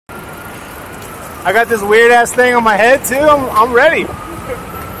I got this weird ass thing on my head too. I'm ready.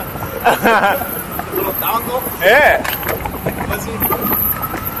 Little dongle? Yeah. Fuzzy?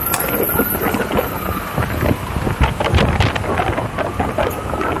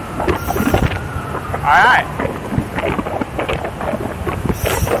 Alright.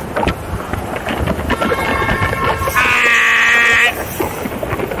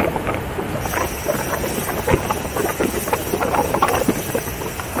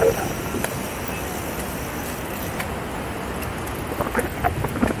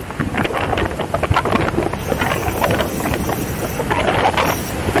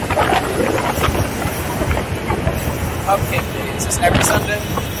 Is this every Sunday?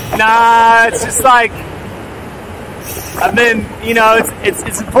 Nah, it's just like I've been, you know,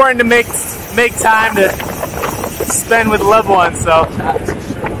 it's important to make time to spend with loved ones, so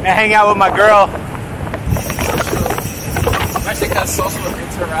I hang out with my girl. Especially because social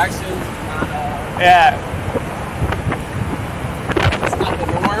interaction. Yeah. It's not the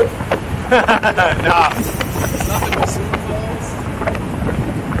norm. Nah. It's nothing but Zoom calls.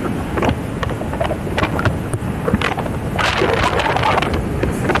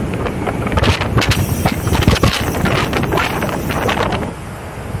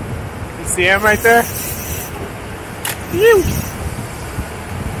 See him right there? Ew.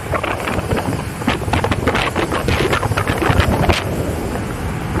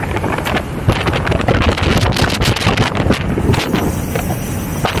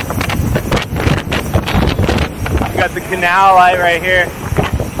 Got the canal light right here.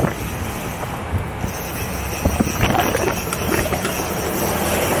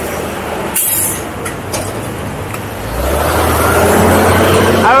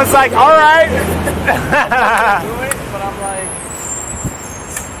 I was like, all right. But I'm like,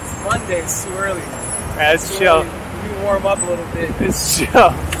 it's Monday, it's too early. Yeah, it's chill. You warm up a little bit. It's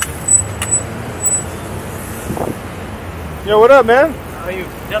chill. Yo, what up, man? How are you?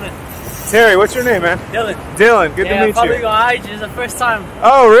 Dylan. Terry, what's your name, man? Dylan. Dylan, good to meet probably you. on IG. It's the first time.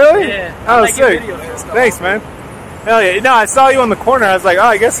 Oh, really? Yeah. Oh, I like your sick. video. Thanks, man. Hell yeah. No, I saw you on the corner. I was like, oh,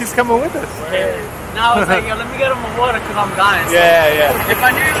 I guess he's coming with us. Yeah. Now I was like, yo, let me get him a water because I'm dying. So Yeah. if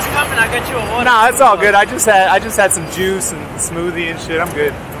I knew he was coming, I'd get you a water. No, it's all good. I just had some juice and smoothie and shit. I'm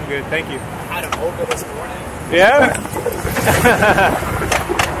good. Thank you. I had an Olga this morning. Yeah?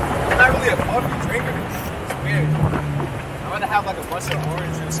 I'm not really a coffee drinker. It's weird. I want to have like a bunch of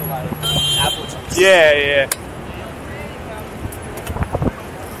orange juice or like apple juice. Yeah.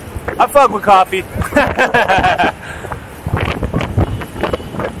 I fuck with coffee.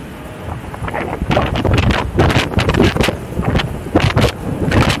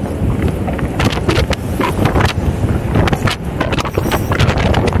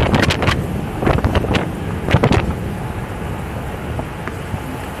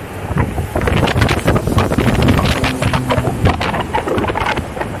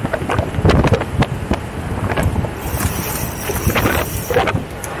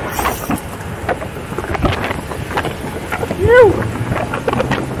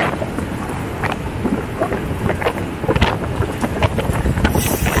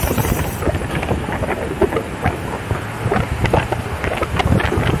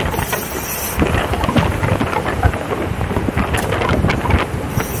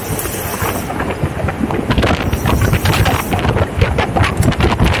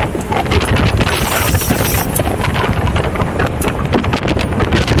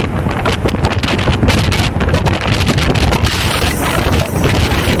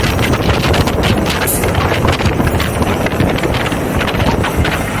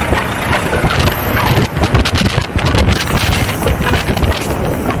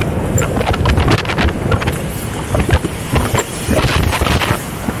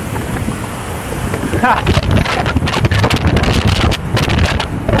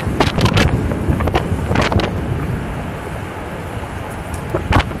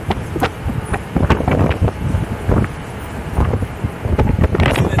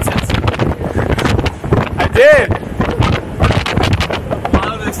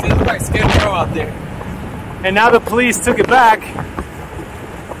 And now the police took it back.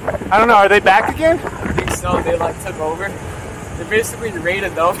 I don't know, are they back again? I think so, they like took over. They basically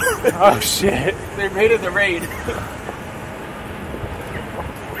raided them. Oh shit. They raided the raid. It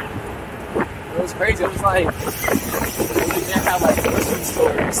was crazy, it was like, they didn't have like grocery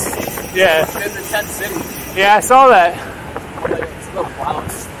stores. Yeah. In the 10th city. Yeah, I saw that. Like, it's a little wild.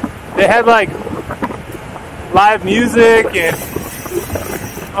 They had like live music and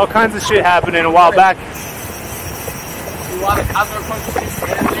all kinds of shit happening a while back. You want to cover a bunch of things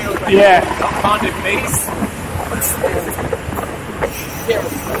like yeah. A bonded face. Yeah,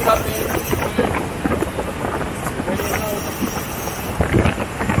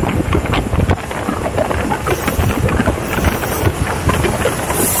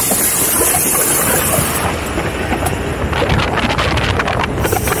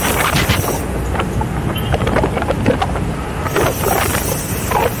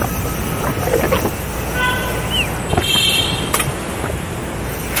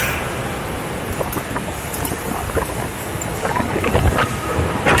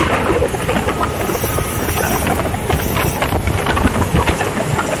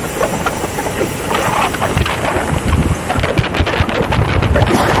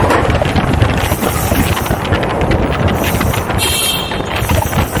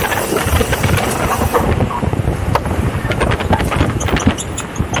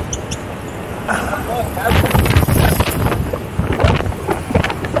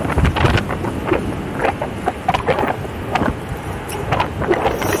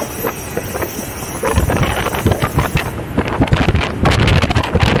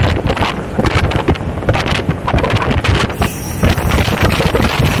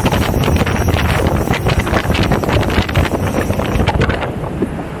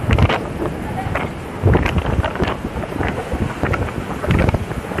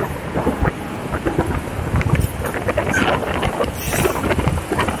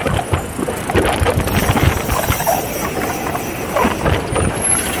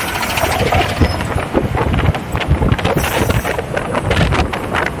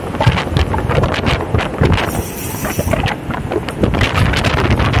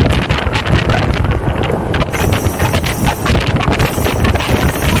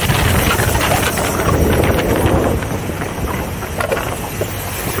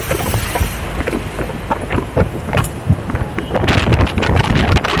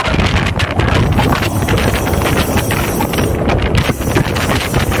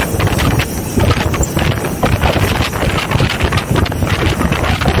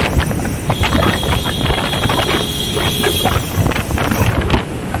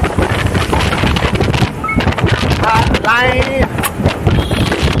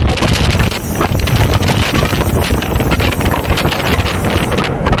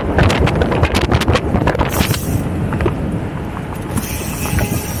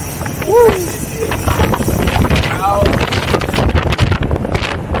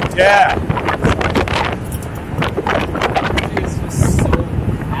 Yeah. It's just so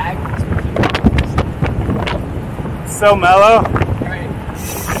aggressive. So mellow. Right.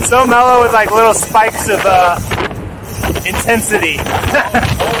 It's so mellow with like little spikes of intensity.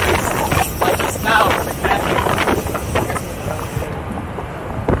 Always. Like just now.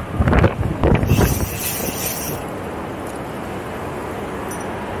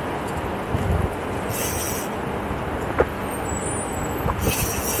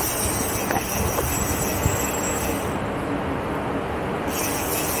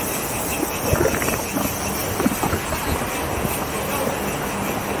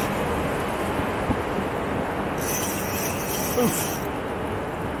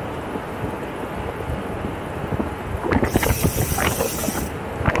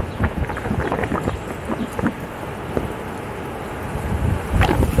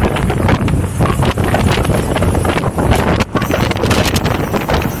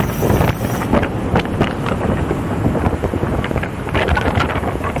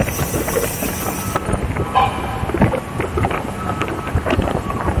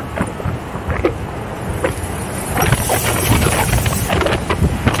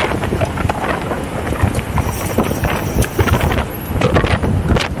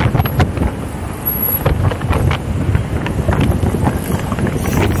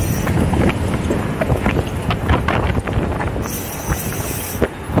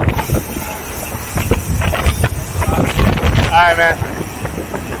 Alright, man.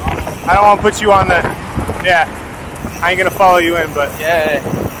 I don't want to put you on the... Yeah. I ain't going to follow you in, but... Yeah.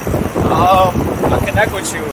 I'll connect with you.